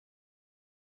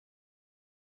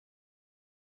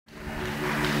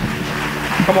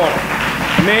Come on.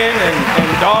 Men and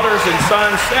daughters and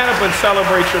sons, stand up and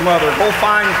celebrate your mother. Go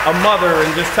find a mother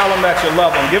and just tell them that you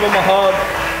love them. Give them a hug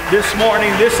this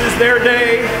morning. This is their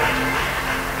day.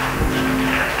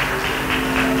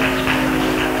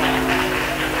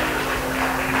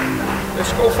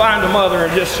 Let's go find a mother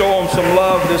and just show them some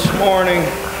love this morning.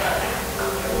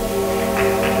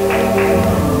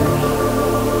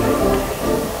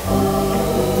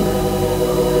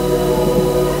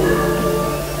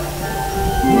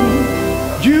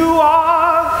 You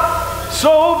are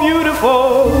so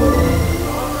beautiful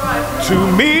to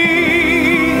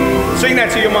me. Sing that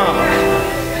to your mom.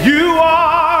 You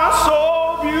are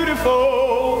so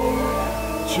beautiful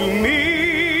to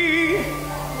me.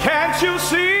 Can't you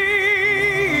see?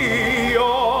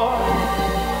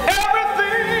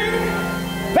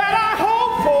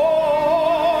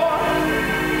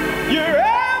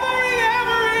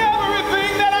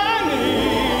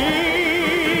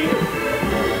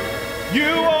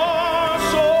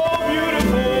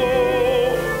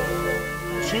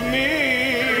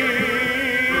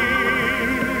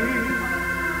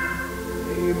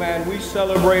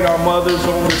 Celebrate our mothers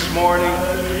on this morning.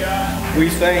 We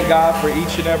thank God for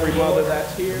each and every mother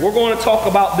that's here. We're going to talk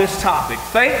about this topic.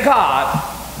 Thank God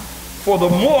for the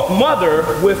mother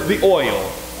with the oil.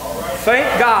 Thank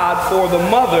God for the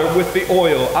mother with the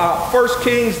oil. 1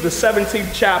 Kings, the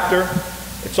 17th chapter.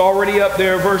 It's already up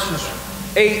there, verses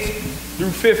 8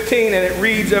 through 15, and it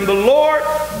reads, And the Lord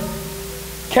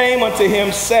came unto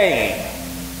him, saying,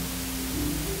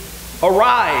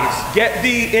 Arise, get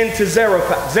thee into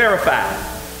Zarephath,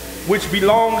 which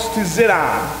belongs to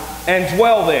Zidon, and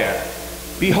dwell there.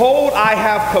 Behold, I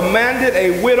have commanded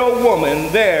a widow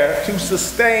woman there to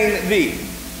sustain thee.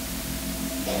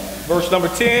 Verse number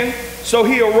 10, So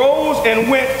he arose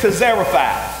and went to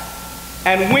Zarephath.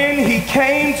 And when he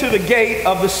came to the gate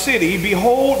of the city,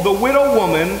 behold, the widow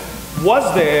woman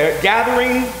was there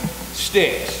gathering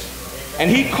sticks. And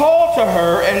he called to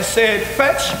her and said,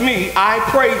 Fetch me, I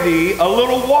pray thee, a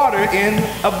little water in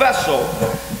a vessel,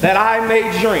 that I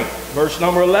may drink. Verse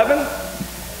number 11.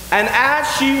 And as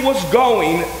she was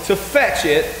going to fetch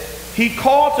it, he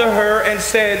called to her and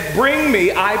said, Bring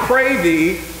me, I pray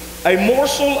thee, a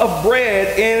morsel of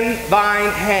bread in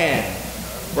thine hand.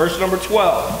 Verse number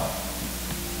 12.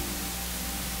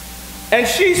 And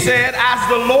she said, As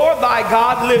the Lord thy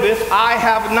God liveth, I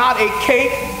have not a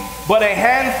cake, but a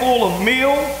handful of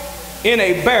meal in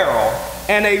a barrel,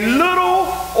 and a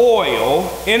little oil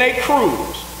in a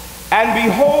cruse. And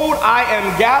behold, I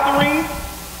am gathering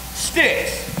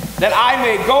sticks, that I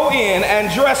may go in and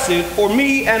dress it for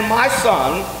me and my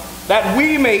son, that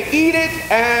we may eat it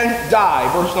and die.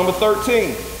 Verse number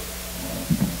 13.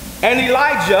 And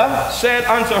Elijah said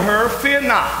unto her, Fear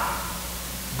not,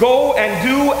 go and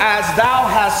do as thou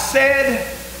hast said,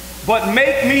 but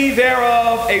make me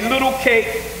thereof a little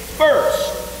cake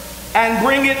first, and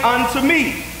bring it unto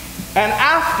me, and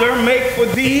after make for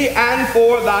thee and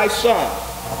for thy son.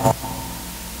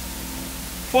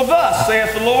 For thus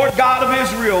saith the Lord God of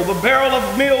Israel, the barrel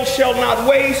of meal shall not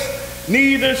waste,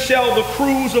 neither shall the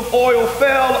cruse of oil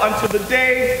fail unto the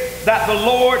day that the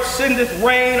Lord sendeth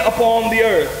rain upon the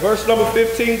earth. Verse number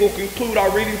 15 will conclude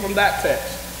our reading from that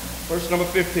text. Verse number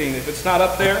 15. If it's not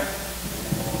up there,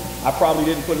 I probably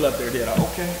didn't put it up there, did I?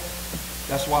 Okay.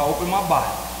 That's why I opened my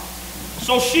Bible.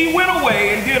 So she went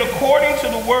away and did according to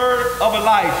the word of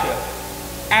Elijah.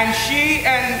 And she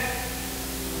and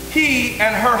he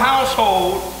and her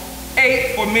household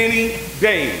ate for many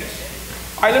days.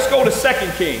 All right, let's go to 2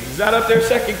 Kings. Is that up there?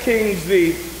 2 Kings,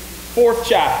 the 4th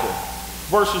chapter,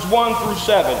 verses 1 through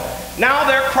 7. Now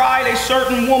there cried a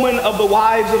certain woman of the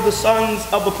wives of the sons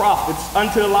of the prophets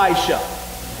unto Elisha,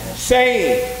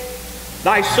 saying,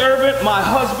 Thy servant, my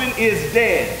husband, is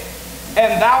dead,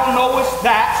 and thou knowest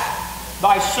that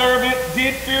thy servant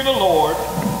did fear the Lord,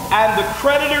 and the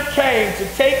creditor came to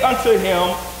take unto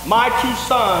him my 2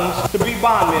 sons to be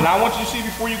bondmen. I want you to see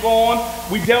before you go on,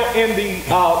 we dealt in the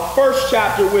first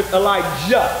chapter with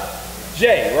Elijah,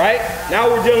 right? Now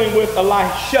we're dealing with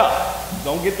Elisha.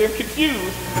 Don't get them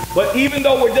confused. But even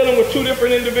though we're dealing with 2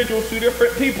 different individuals, 2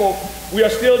 different people, we are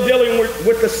still dealing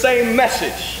with the same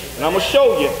message. And I'm going to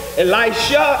show you.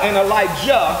 Elisha and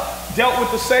Elijah dealt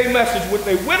with the same message with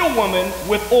a widow woman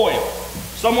with oil.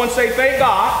 Someone say, thank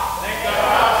God,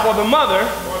 for the mother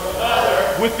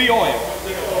with the oil.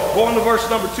 Go on to verse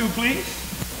number 2, please.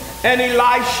 And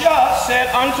Elisha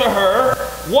said unto her,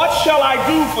 What shall I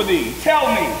do for thee? Tell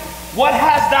me, what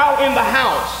hast thou in the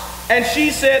house? And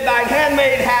she said, Thine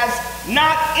handmaid has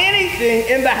not anything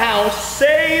in the house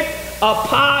save a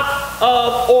pot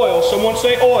of oil. Someone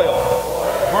say oil.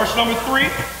 Verse number 3.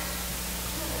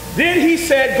 Then he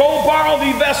said, go borrow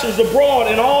thee vessels abroad,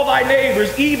 and all thy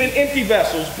neighbors, even empty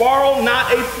vessels. Borrow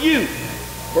not a few.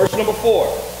 Verse number 4.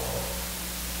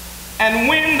 And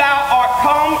when thou art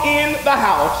come in the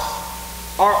house,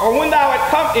 or when thou art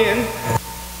come in,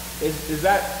 is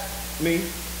that me?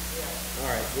 All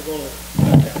right, we're going to.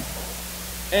 Okay.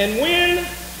 And when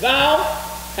thou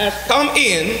hast come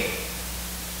in,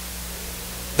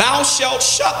 thou shalt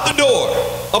shut the door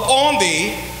upon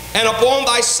thee and upon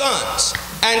thy sons,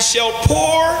 and shalt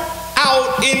pour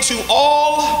out into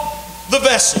all the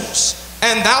vessels,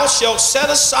 and thou shalt set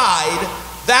aside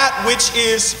that which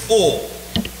is full.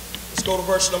 Let's go to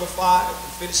verse number 5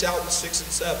 and finish out with 6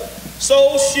 and 7.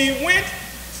 So she went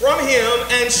from him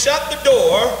and shut the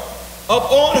door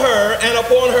upon her and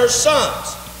upon her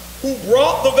sons, who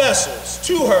brought the vessels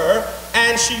to her,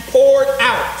 and she poured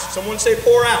out. Someone say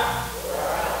pour out.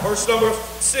 Verse number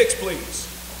 6, please.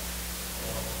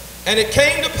 And it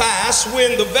came to pass,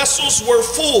 when the vessels were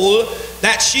full,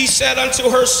 that she said unto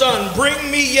her son,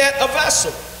 bring me yet a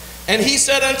vessel. And he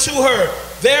said unto her,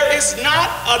 there is not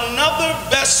another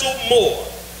vessel more.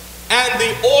 And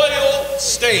the oil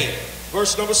stayed.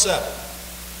 Verse number 7.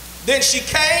 Then she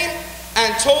came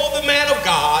and told the man of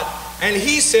God, and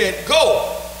he said,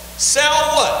 go, sell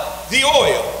what? The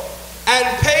oil, and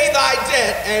pay thy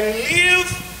debt, and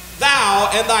live thou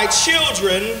and thy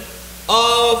children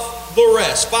of the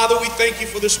rest. Father, we thank you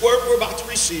for this word we're about to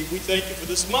receive. We thank you for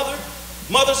this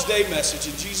Mother's Day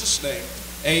message in Jesus' name.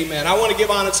 Amen. I want to give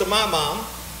honor to my mom.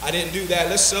 I didn't do that.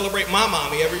 Let's celebrate my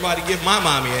mommy. Everybody give my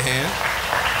mommy a hand.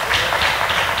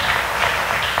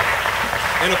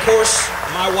 And of course,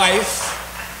 my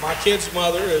wife, my kid's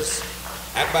mother, is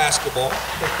at basketball.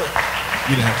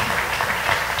 You know.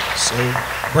 So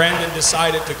Brandon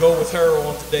decided to go with her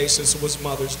on today since it was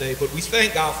Mother's Day. But we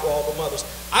thank God for all the mothers.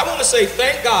 I want to say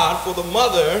thank God for the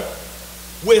mother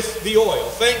with the oil.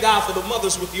 Thank God for the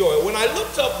mothers with the oil. When I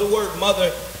looked up the word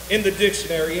mother in the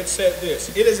dictionary, it said this.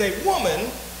 It is a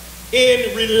woman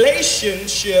in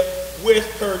relationship with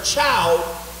her child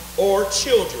or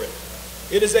children.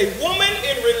 It is a woman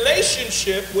in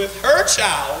relationship with her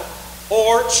child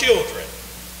or children.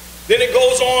 Then it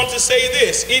goes on to say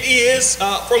this. It is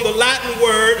from the Latin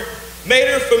word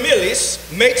mater familis,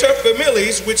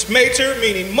 which mater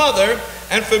meaning mother,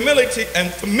 and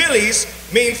families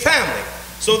mean family.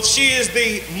 So she is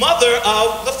the mother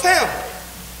of the family.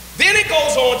 Then it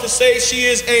goes on to say she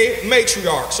is a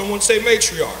matriarch. Someone say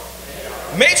matriarch.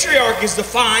 Matriarch is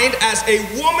defined as a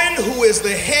woman who is the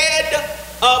head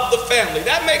of the family.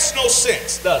 That makes no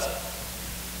sense, does it?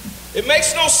 It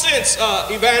makes no sense,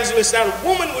 evangelist, that a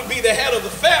woman would be the head of the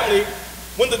family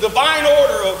when the divine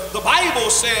order of the Bible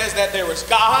says that there is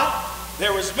God,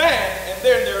 there is man, and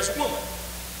then there's woman.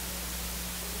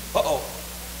 Uh-oh.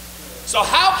 So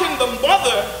how can the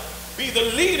mother be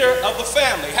the leader of the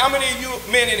family? How many of you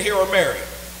men in here are married?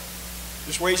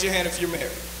 Just raise your hand if you're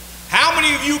married. How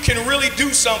many of you can really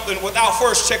do something without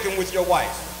first checking with your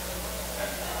wife?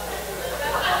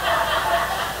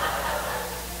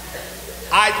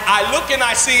 I look and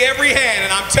I see every hand,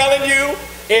 and I'm telling you,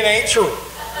 it ain't true.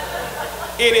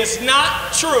 It is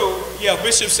not true. Yeah,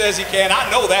 Bishop says he can.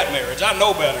 I know that marriage. I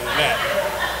know better than that.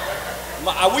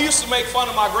 We used to make fun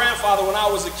of my grandfather when I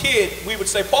was a kid. We would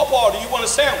say, Pawpaw, do you want a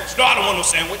sandwich? No, I don't want no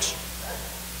sandwich.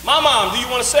 My mom, do you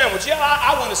want a sandwich? Yeah,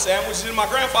 I want a sandwich. And my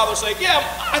grandfather would say, yeah,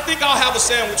 I think I'll have a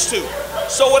sandwich too.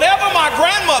 So whatever my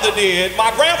grandmother did, my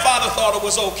grandfather thought it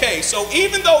was okay. So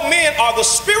even though men are the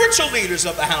spiritual leaders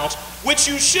of the house, which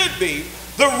you should be,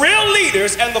 the real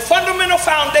leaders and the fundamental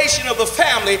foundation of the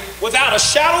family, without a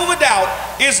shadow of a doubt,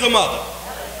 is the mother.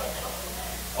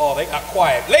 Oh, they got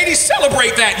quiet. Ladies,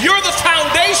 celebrate that. You're the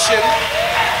foundation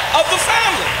of the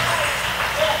family.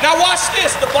 Now watch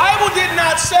this. The Bible did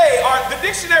not say, or the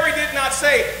dictionary did not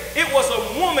say, it was a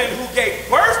woman who gave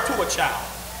birth to a child.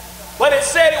 But it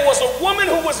said it was a woman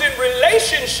who was in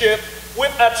relationship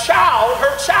with a child,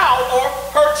 or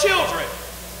her children.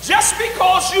 Just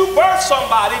because you birth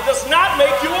somebody does not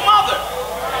make you a mother.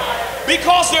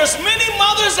 Because there's many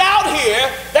mothers out here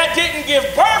that didn't give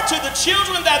birth to the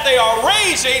children that they are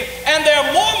raising, and there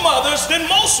are more mothers than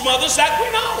most mothers that we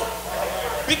know.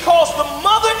 Because the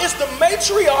mother is the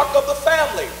matriarch of the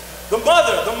family. The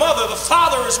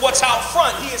father is what's out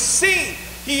front. He is seen.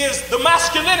 He is the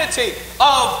masculinity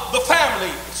of the family.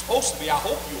 It's supposed to be, I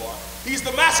hope you are. He's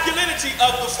the masculinity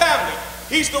of the family.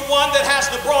 He's the one that has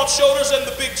the broad shoulders and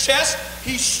the big chest.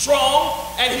 He's strong,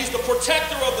 and he's the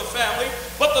protector of the family.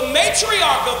 But the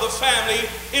matriarch of the family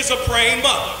is a praying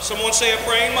mother. Someone say a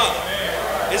praying mother.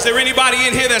 Is there anybody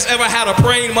in here that's ever had a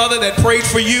praying mother that prayed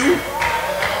for you?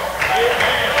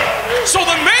 So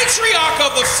the matriarch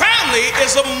of the family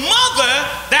is a mother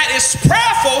that is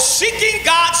prayerful, seeking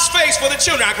God's face for the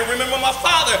children. I can remember my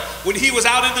father when he was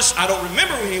out in the, I don't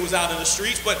remember when he was out in the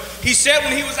streets, but he said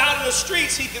when he was out in the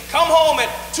streets, he could come home at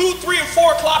 2, 3, and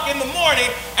 4 o'clock in the morning,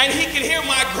 and he could hear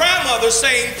my grandmother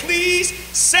saying, please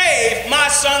save my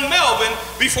son Melvin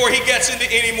before he gets into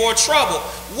any more trouble.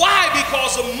 Why?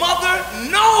 Because a mother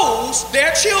knows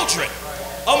their children.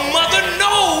 A mother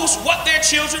knows what their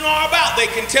children are about. They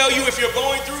can tell you if you're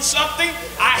going through something.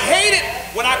 I hate it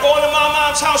when I go into my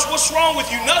mom's house. What's wrong with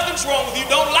you? Nothing's wrong with you.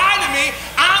 Don't lie to me.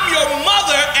 I'm your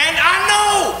mother, and I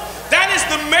know. That is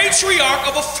the matriarch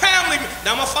of a family.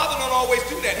 Now, my father don't always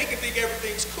do that. He can think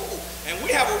everything's cool, and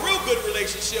we have a real good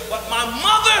relationship. But my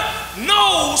mother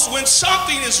knows when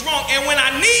something is wrong, and when I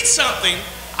need something,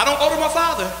 I don't go to my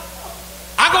father.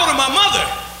 I go to my mother.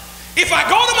 If I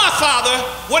go to my father,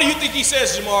 what do you think he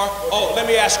says, Jamar? Oh, let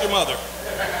me ask your mother.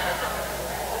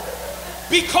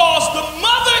 Because the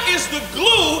mother is the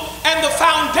glue and the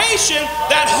foundation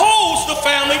that holds the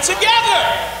family together.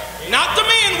 Not the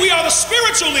men, we are the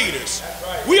spiritual leaders.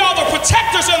 We are the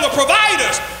protectors and the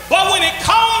providers. But when it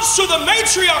comes to the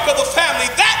matriarch of the family,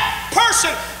 that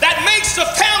person that makes the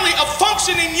family a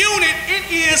functioning unit, it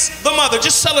is the mother.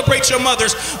 Just celebrate your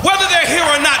mothers. Whether they're here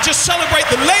or not, just celebrate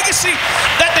the legacy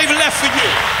that they've left for you.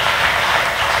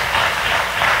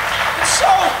 And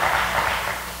so,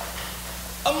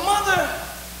 a mother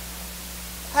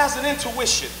has an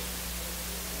intuition.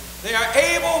 They are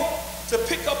able to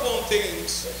pick up on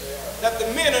things that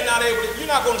the men are not able to. You're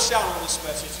not going to shout on this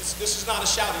message. This is not a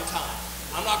shouting time.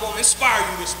 I'm not going to inspire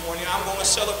you this morning. I'm going to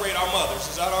celebrate our mothers.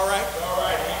 Is that all right? All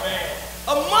right, amen.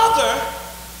 A mother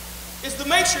is the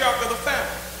matriarch of the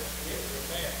family.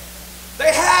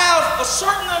 They have a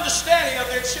certain understanding of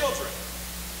their children.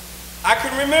 I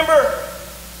can remember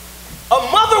a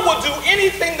mother will do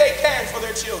anything they can for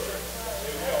their children.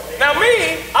 Now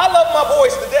me, I love my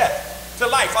boys to death, to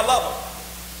life. I love them.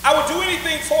 I would do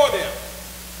anything for them.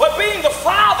 But being the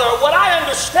father, what I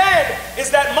understand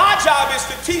is that my job is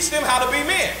to teach them how to be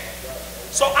men.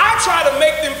 So I try to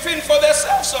make them fend for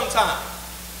themselves sometimes.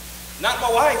 Not my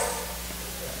wife.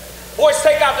 Boys,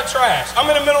 take out the trash. I'm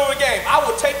in the middle of a game. I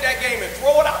will take that game and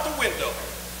throw it out the window.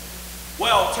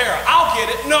 Well, Tara, I'll get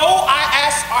it. No,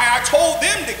 I told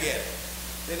them to get it.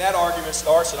 Then that argument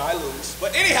starts and I lose.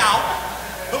 But anyhow,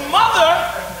 the mother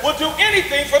will do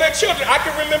anything for their children. I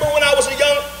can remember when I was a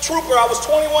young trooper, I was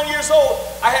 21 years old,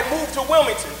 I had moved to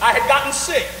Wilmington. I had gotten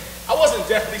sick. I wasn't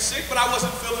deathly sick, but I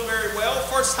wasn't feeling very well.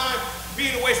 First time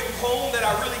being away from home that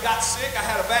I really got sick. I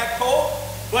had a bad cold,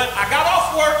 but I got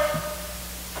off work.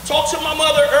 I talked to my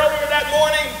mother earlier that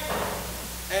morning,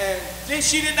 and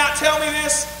she did not tell me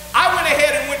this. I went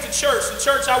ahead and went to church, the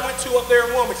church I went to up there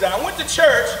in Wilmington. I went to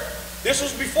church. This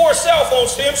was before cell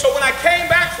phones, Tim, so when I came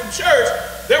back from church,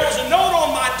 there was a note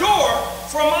on my door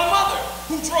from my mother,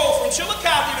 who drove from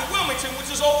Chillicothe to Wilmington,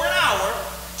 which is over an hour,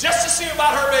 just to see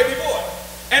about her baby boy.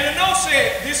 And the note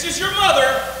said, this is your mother.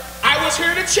 I was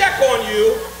here to check on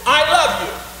you. I love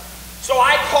you. So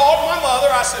I called my mother.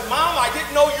 I said, Mom, I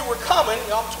didn't know you were coming.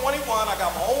 I'm 21. I got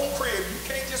my own crib. You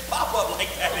can't just pop up like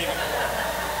that anymore.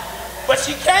 But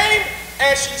she came,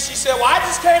 and she said, well, I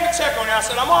just came to check on you. I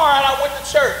said, I'm all right. I went to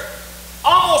church.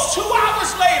 Almost 2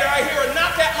 hours later, I hear a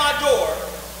knock at my door.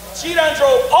 She done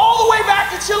drove all the way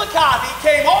back to Chillicothe,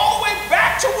 came all the way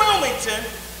back to Wilmington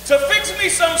to fix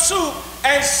me some soup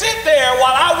and sit there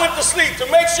while I went to sleep to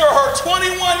make sure her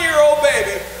 21-year-old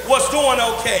baby was doing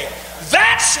okay.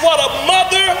 That's what a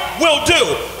mother will do.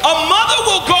 A mother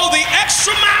will go the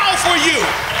extra mile for you.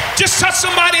 Just touch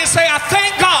somebody and say, I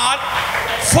thank God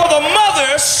for the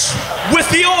mothers with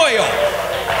the oil.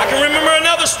 I can remember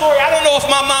another story. I don't know if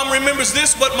my mom remembers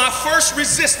this, but my first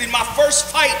resisting, my first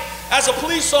fight as a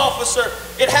police officer,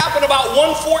 it happened about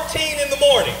 1:14 in the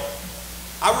morning.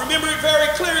 I remember it very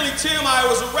clearly, Tim. I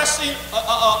was arresting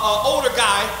an older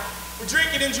guy for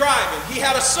drinking and driving. He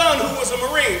had a son who was a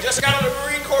Marine, just got out of the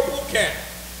Marine Corps boot camp.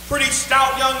 Pretty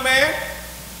stout young man.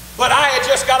 But I had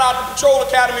just got out of the patrol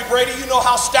academy, Brady. You know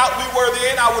how stout we were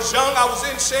then. I was young, I was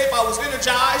in shape, I was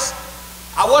energized.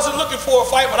 I wasn't looking for a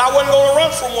fight, but I wasn't going to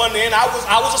run from one then. I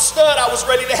was a stud, I was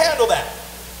ready to handle that.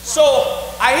 So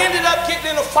I ended up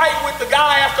getting in a fight with the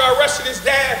guy after I arrested his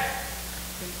dad.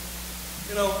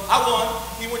 You know, I won.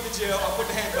 He went to jail. I put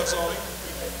the handcuffs on him.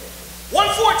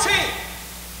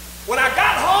 1:14. When I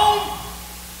got home,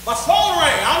 my phone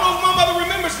rang. I don't know if my mother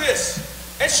remembers this.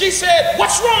 And she said,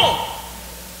 what's wrong?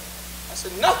 I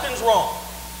said, nothing's wrong.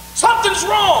 Something's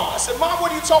wrong. I said, Mom,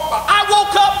 what are you talking about? I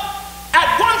woke up at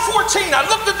 1:14. I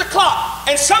looked at the clock,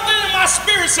 and something in my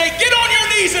spirit said, get on your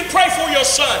knees and pray for your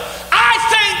son. I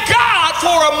thank God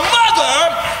for a mother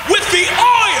with the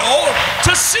oil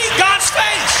to see God's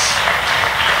face.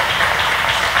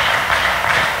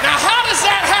 Now, how does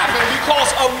that happen? Because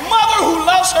a mother who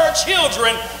loves her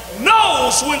children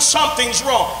knows when something's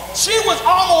wrong. She was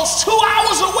almost 2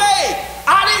 hours away.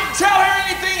 I didn't tell her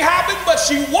anything happened, but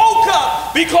she woke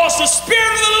up because the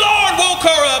Spirit of the Lord woke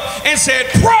her up and said,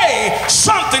 pray,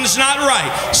 something's not right.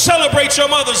 Celebrate your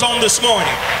mothers on this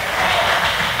morning.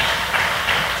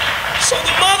 So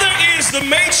the mother is the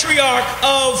matriarch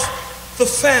of the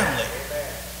family.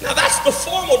 Now that's the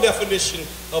formal definition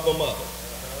of a mother.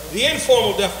 The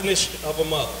informal definition of a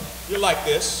mother. You're like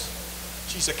this.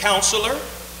 She's a counselor.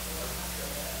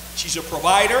 She's a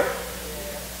provider.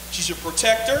 She's a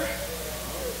protector.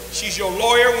 She's your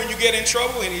lawyer when you get in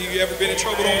trouble. Any of you ever been in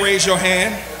trouble? Don't raise your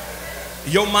hand.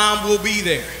 Your mom will be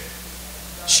there.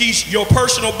 She's your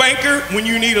personal banker when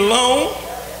you need a loan.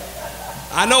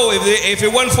 I know if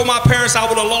it wasn't for my parents, I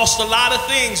would have lost a lot of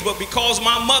things. But because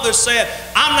my mother said,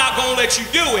 I'm not going to let you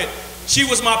do it, she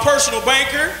was my personal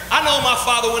banker. I know my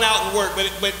father went out and worked,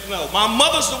 but no. My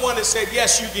mother's the one that said,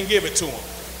 yes, you can give it to him.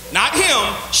 Not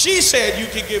him. She said you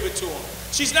can give it to him.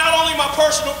 She's not only my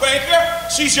personal banker,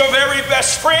 she's your very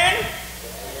best friend.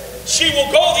 She will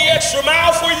go the extra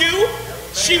mile for you.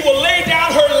 She will lay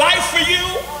down her life for you.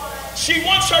 She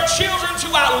wants her children to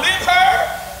outlive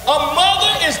her. A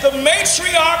mother is the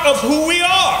matriarch of who we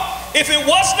are. If it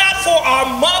was not for our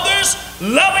mothers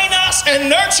loving us and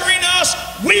nurturing us,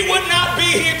 we would not be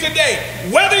here today.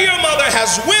 Whether your mother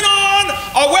has went on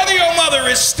or whether your mother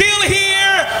is still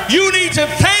here, you need to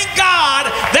thank God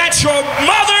that your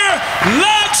mother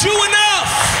loved you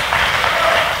enough.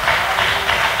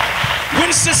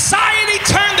 When society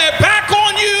turned their back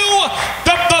on you,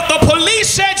 the police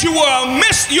said you were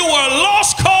a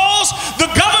lost cause, the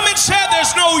government said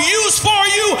there's no use for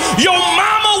you, your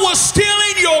mama was still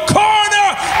in your corner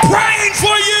praying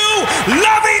for you,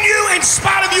 loving you in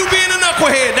spite of you being a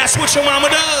knucklehead. That's what your mama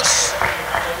does.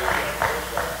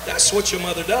 That's what your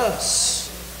mother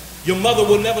does. Your mother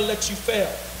will never let you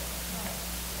fail.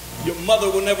 Your mother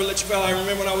will never let you fail. I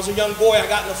remember when I was a young boy, I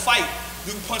got in a fight.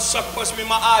 Dude punched me in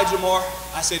my eye, Jamar.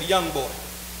 I said, young boy.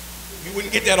 You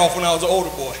wouldn't get that off when I was an older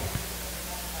boy.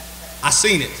 I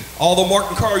seen it. Although Mark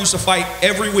and Carl used to fight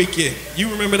every weekend. You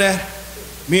remember that?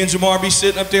 Me and Jamar be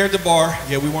sitting up there at the bar.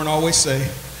 Yeah, we weren't always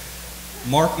safe.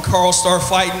 Mark and Carl start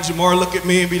fighting. Jamar look at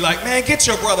me and be like, man, get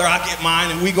your brother, I'll get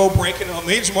mine. And we go breaking up.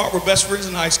 Me and Jamar were best friends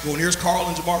in high school. And here's Carl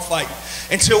and Jamar fighting.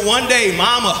 Until one day,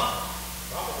 Mama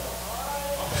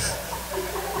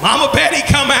Betty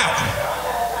come out.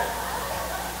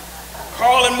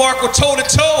 Carl and Mark were toe to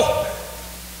toe.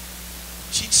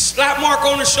 She slapped Mark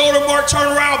on the shoulder. Mark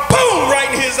turned around, boom, right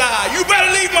in his eye. You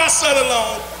better leave my son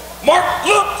alone. Mark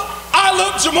looked, I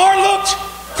looked, Jamar looked.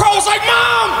 Carl was like,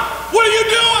 Mom, what are you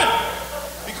doing?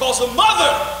 Because a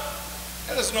mother,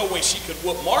 there's no way she could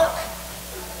whoop Mark.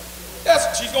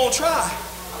 She's gonna try.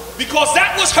 Because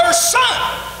that was her son.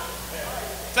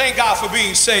 Thank God for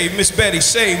being saved. Miss Betty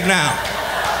saved now.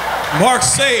 Mark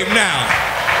saved now.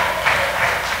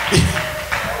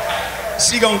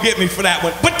 She gonna get me for that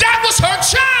one. But that was her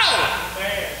child.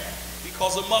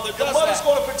 Because a mother does that. The mother's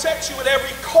gonna protect you at every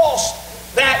cost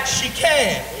that she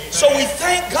can. So we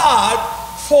thank God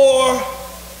for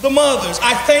the mothers.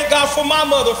 I thank God for my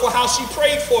mother for how she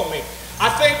prayed for me.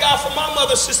 I thank God for my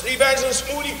mother, Sister Evangelist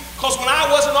Moody, because when I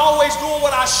wasn't always doing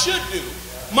what I should do,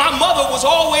 my mother was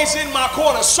always in my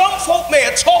corner. Some folk may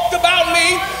have talked about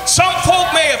me. Some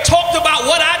folk may have talked about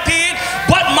what I did.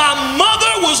 But my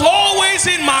mother was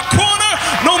always in my corner.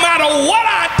 No matter what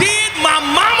I did, my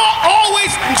mama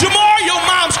always, Jamar, your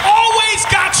mom's always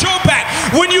got your back.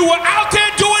 When you were out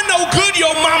there doing no good,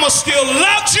 your mama still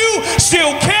loved you,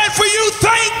 still cared for you.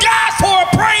 Thank God for a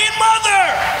praying mother.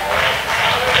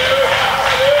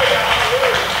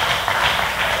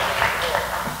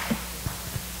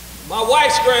 My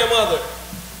wife's grandmother,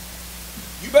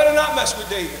 you better not mess with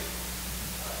David.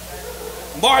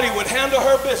 Marty would handle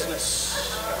her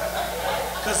business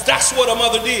because that's what a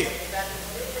mother did.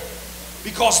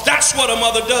 Because that's what a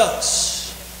mother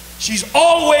does. She's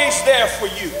always there for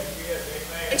you.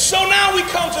 And so now we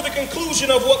come to the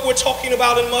conclusion of what we're talking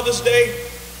about in Mother's Day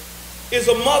is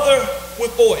a mother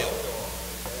with oil.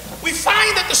 We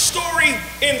find that the story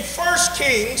in 1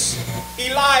 Kings,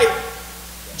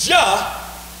 Elijah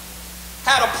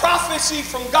had a prophecy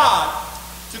from God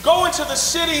to go into the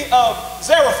city of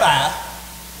Zarephath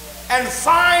and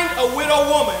find a widow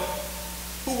woman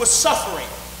who was suffering.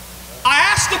 I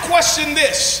asked the question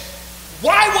this: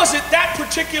 why was it that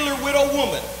particular widow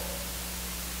woman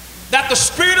that the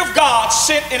Spirit of God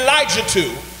sent Elijah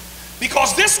to?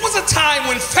 Because this was a time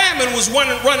when famine was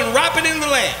running rapid in the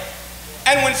land.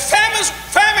 And when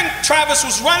famine, Travis,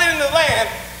 was running in the land,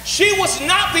 she was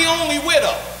not the only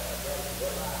widow.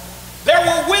 There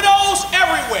were widows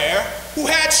everywhere who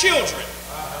had children.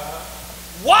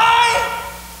 Why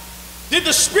did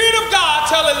the Spirit of God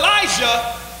tell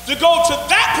Elijah to go to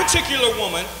that particular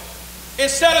woman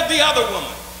instead of the other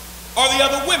woman or the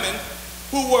other women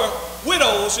who were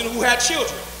widows and who had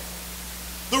children?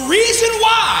 The reason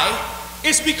why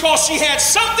is because she had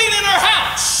something in her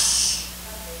house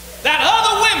that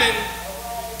other women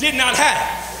did not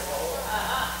have.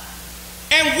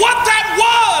 And what that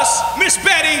was, Miss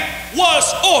Betty, was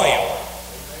oil.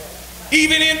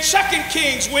 Even in 2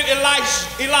 Kings, when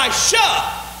Elisha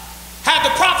had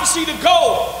the prophecy to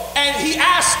go, and he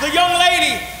asked the young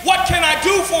lady, what can I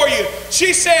do for you?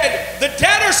 She said, the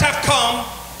debtors have come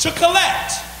to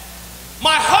collect.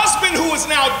 My husband, who is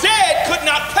now dead, could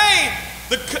not pay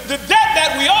the debt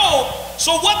that we owe.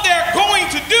 So what they're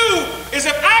going to do is,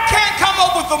 if I can't come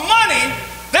up with the money,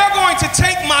 they're going to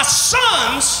take my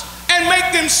sons and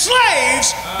make them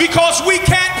slaves because we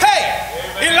can't pay.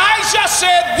 Elijah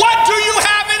said, what do you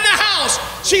have in the house?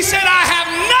 She said, I have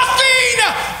nothing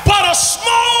but a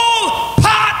small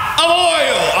pot of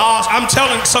oil. I'm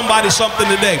telling somebody something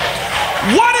today.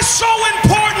 What is so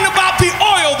important about the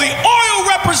oil? The oil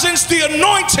represents the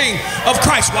anointing of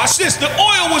Christ. Watch this. The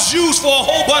oil was used for a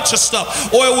whole bunch of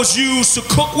stuff. Oil was used to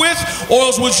cook with.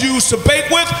 Oil was used to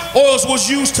bake with. Oil was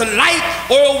used to light.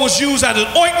 Oil was used as an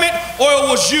ointment. Oil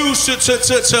was used to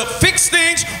fix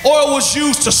things. Oil was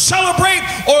used to celebrate.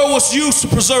 Oil was used to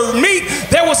preserve meat.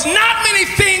 There was not many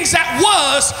things that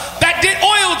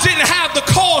oil didn't have the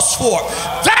cause for.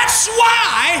 That's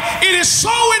why it is so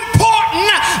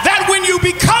important that when you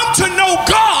become to know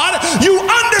God, you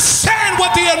understand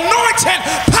what the anointed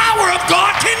power of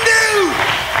God can do.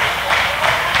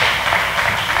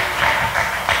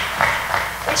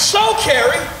 And so,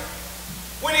 Carrie,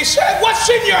 when he said, what's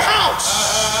in your house?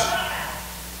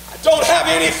 I don't have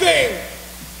anything.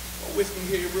 Go with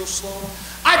me here real slow.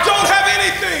 I don't have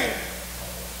anything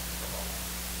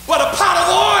but a pot of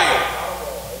oil.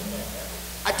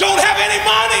 I don't have any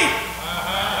money.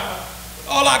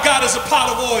 All I got is a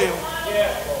pot of oil.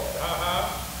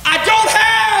 I don't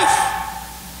have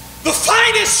the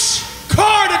finest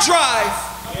car to drive,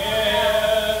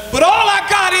 but all I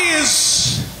got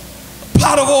is a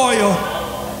pot of oil.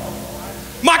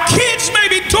 My kids may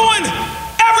be doing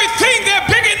everything they're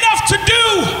big enough to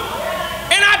do,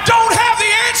 and I don't have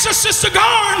the answer, Sister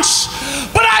Garnes,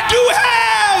 but I do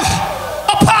have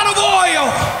a pot of oil.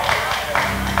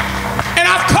 And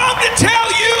I've come to tell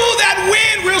you that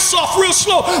when, real soft, real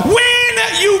slow, when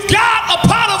you've got a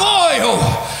pot of oil,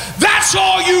 that's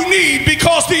all you need,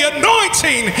 because the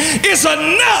anointing is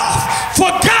enough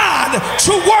for God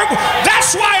to work.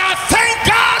 That's why I thank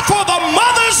God for the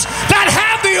mothers that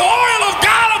have the oil of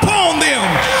God upon them.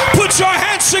 Put your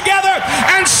hands together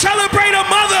and celebrate a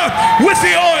mother with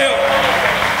the oil.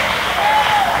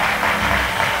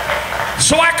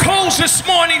 So I close this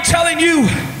morning telling you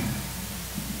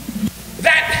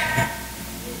that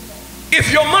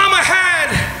if your mama had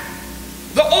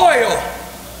the oil,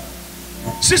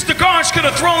 Sister Garnes could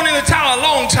have thrown in the towel a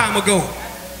long time ago,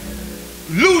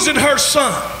 losing her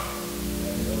son,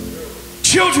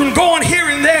 children going here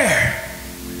and there,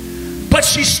 but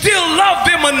she still loved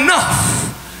them enough.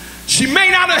 She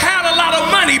may not have had a lot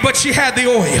of money, but she had the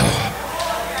oil.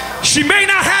 She may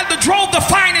not have drove the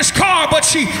finest car, but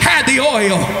she had the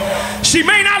oil. She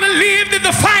may not have lived in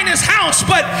the finest house,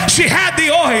 but she had the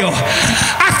oil.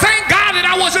 I thank God that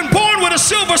I wasn't born with a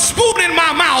silver spoon in my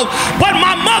mouth, but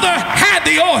my mother had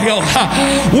the oil.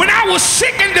 When I was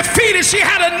sick and defeated, she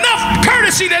had enough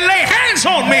courtesy to lay hands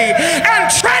on me and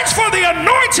transfer the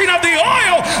anointing of the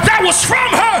oil that was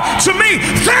from her to me.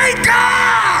 Thank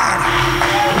God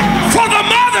for the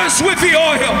mothers with the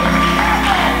oil.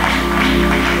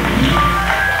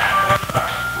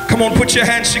 Come on, put your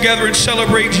hands together and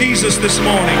celebrate Jesus this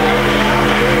morning.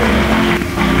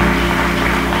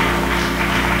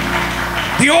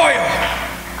 The oil.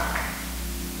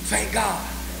 Thank God.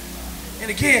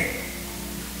 And again,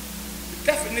 the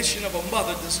definition of a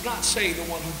mother does not say the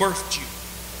one who birthed you.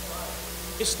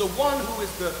 It's the one who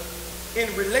is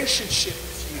in relationship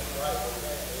with you.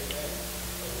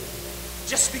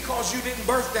 Just because you didn't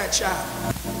birth that child,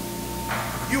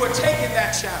 you are taking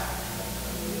that child,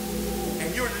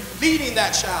 and you're leading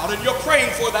that child, and you're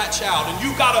praying for that child, and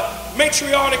you got a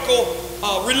matriarchal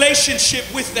relationship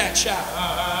with that child.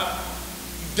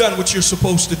 You've done what you're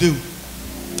supposed to do.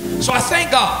 So I thank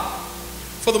God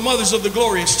for the mothers of the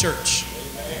glorious church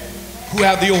who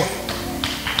have the oil.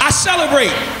 I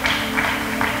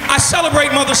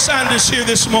celebrate Mother Sanders here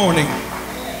this morning.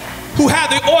 who had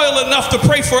the oil enough to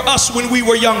pray for us when we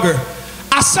were younger.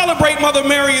 I celebrate Mother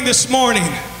Marion this morning,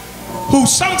 who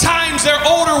sometimes their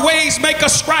older ways make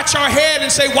us scratch our head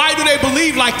and say, why do they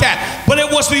believe like that? But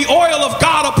it was the oil of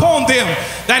God upon them,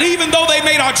 that even though they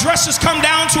made our dresses come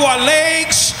down to our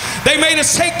legs, they made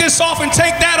us take this off and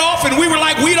take that off, and we were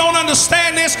like, we don't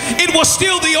understand this. It was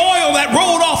still the oil that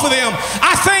rolled off of them.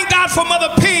 I thank God for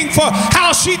Mother Ping for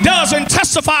how she does and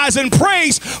testifies and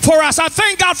prays for us. I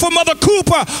thank God for Mother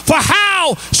Cooper for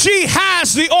how she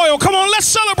has the oil. Come on, let's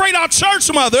celebrate our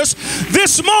church mothers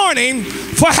this morning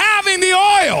for having the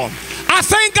oil. I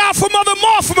thank God for Mother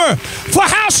Maughmer for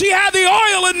how she had the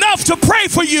oil enough to pray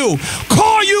for you,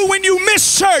 call you when you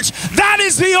miss church. That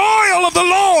is the oil of the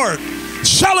Lord.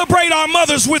 Celebrate our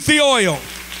mothers with the oil.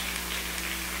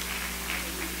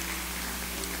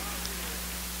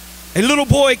 A little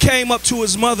boy came up to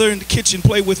his mother in the kitchen.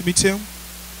 Play with me, Tim.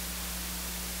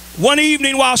 One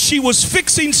evening while she was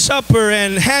fixing supper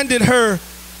and handed her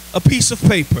a piece of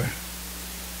paper.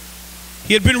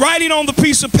 He had been writing on the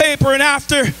piece of paper, and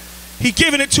after he'd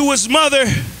given it to his mother,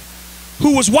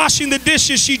 who was washing the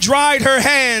dishes, she dried her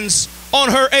hands on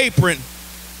her apron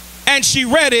and she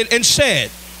read it and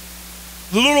said,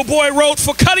 the little boy wrote,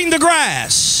 for cutting the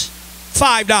grass,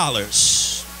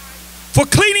 $5. For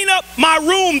cleaning up my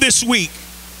room this week,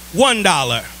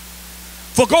 $1.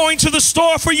 For going to the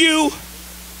store for you,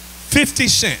 50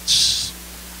 cents.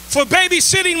 For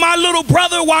babysitting my little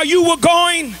brother while you were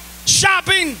going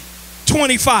shopping,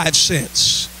 25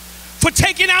 cents. For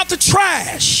taking out the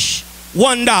trash,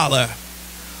 $1.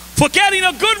 For getting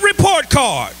a good report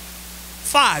card,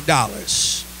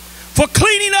 $5. For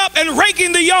cleaning up and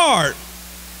raking the yard,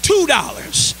 $2.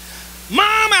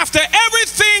 Mom, after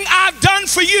everything I've done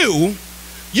for you,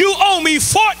 you owe me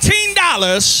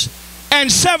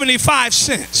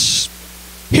 $14.75.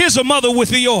 Here's a mother with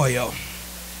the oil.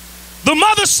 The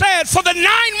mother said, for the 9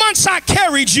 months I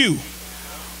carried you,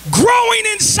 growing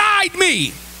inside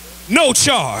me, no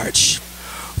charge.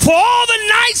 For all the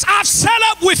nights I've sat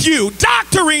up with you,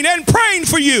 doctoring and praying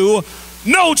for you,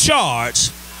 no charge.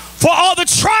 For all the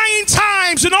trying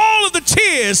times and all of the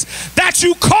tears that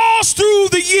you caused through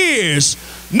the years,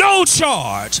 no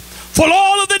charge. For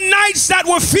all of the nights that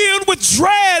were filled with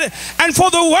dread and for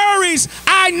the worries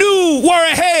I knew were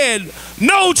ahead,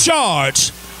 no charge.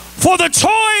 For the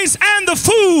toys and the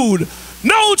food,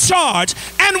 no charge.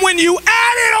 And when you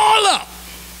add it all up,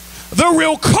 the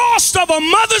real cost of a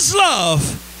mother's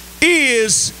love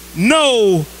is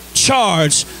no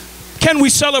charge. Can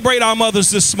we celebrate our mothers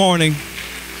this morning?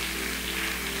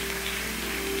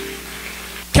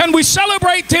 Can we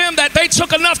celebrate them that they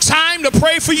took enough time to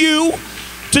pray for you,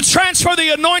 to transfer the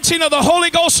anointing of the Holy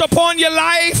Ghost upon your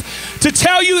life, to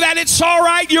tell you that it's all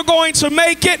right, you're going to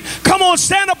make it? Come on,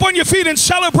 stand up on your feet and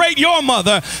celebrate your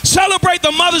mother. Celebrate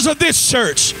the mothers of this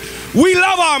church. We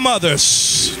love our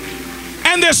mothers,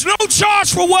 and there's no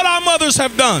charge for what our mothers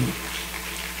have done.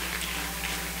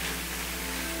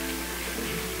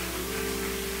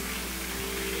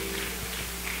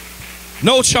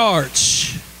 No charge.